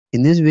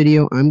In this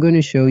video, I'm going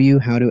to show you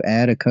how to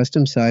add a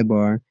custom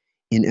sidebar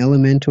in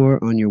Elementor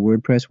on your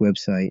WordPress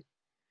website.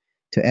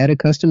 To add a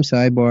custom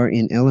sidebar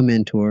in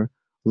Elementor,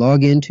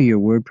 log into your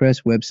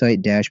WordPress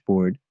website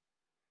dashboard.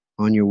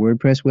 On your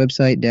WordPress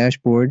website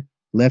dashboard,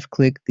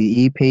 left-click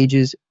the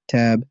ePages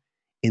tab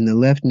in the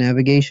left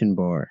navigation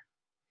bar.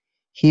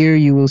 Here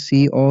you will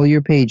see all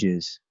your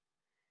pages.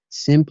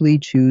 Simply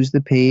choose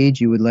the page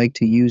you would like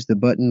to use the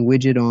button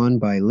widget on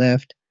by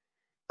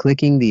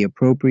clicking the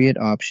appropriate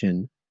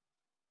option.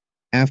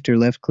 After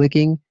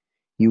left-clicking,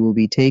 you will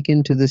be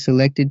taken to the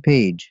selected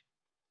page.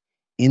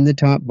 In the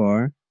top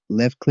bar,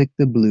 left-click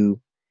the blue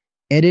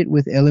Edit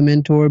with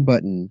Elementor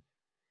button.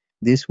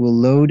 This will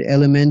load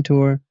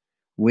Elementor.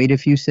 Wait a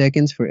few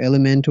seconds for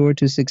Elementor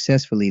to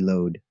successfully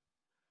load.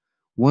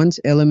 Once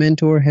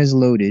Elementor has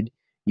loaded,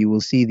 you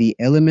will see the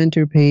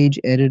Elementor page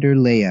editor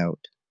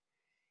layout.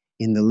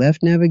 In the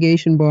left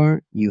navigation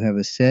bar, you have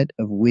a set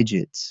of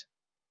widgets.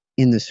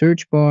 In the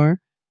search bar,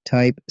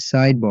 type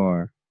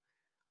Sidebar.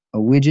 A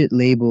widget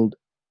labeled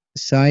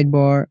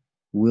Sidebar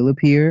will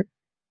appear.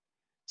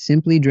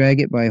 Simply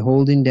drag it by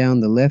holding down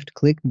the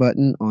left-click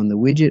button on the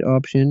widget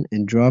option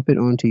and drop it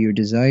onto your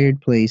desired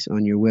place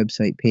on your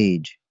website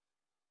page.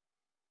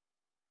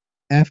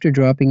 After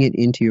dropping it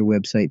into your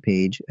website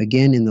page,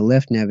 again in the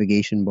left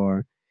navigation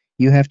bar,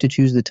 you have to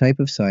choose the type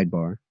of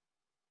sidebar.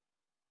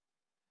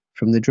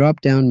 From the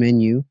drop-down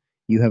menu,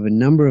 you have a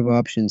number of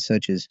options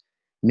such as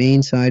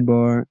Main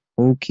Sidebar,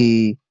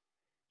 OK,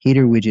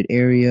 Header Widget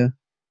Area,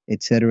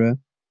 etc.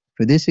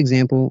 For this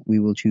example, we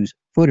will choose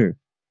Footer,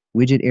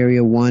 Widget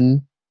Area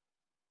 1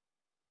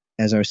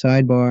 as our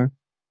sidebar.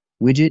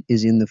 Widget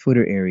is in the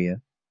footer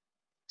area.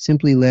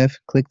 Simply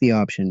left-click the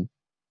option.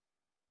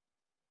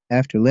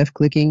 After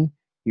left-clicking,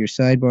 your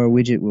sidebar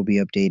widget will be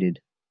updated.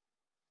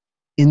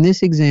 In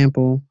this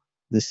example,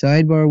 the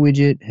sidebar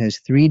widget has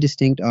 3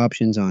 distinct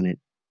options on it.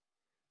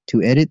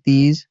 To edit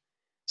these,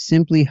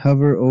 simply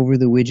hover over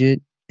the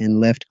widget and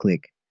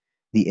left-click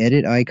the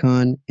edit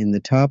icon in the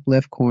top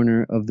left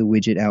corner of the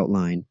widget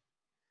outline.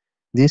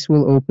 This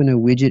will open a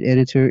widget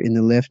editor in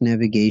the left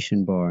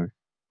navigation bar.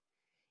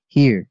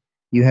 Here,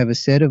 you have a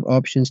set of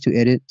options to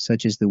edit,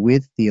 such as the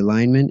width, the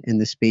alignment, and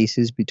the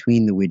spaces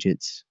between the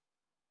widgets.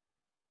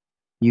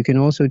 You can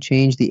also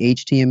change the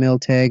HTML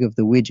tag of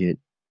the widget.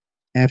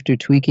 After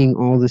tweaking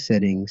all the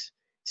settings,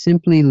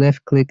 simply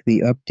left-click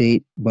the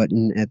Update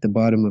button at the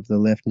bottom of the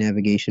left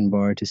navigation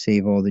bar to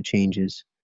save all the changes.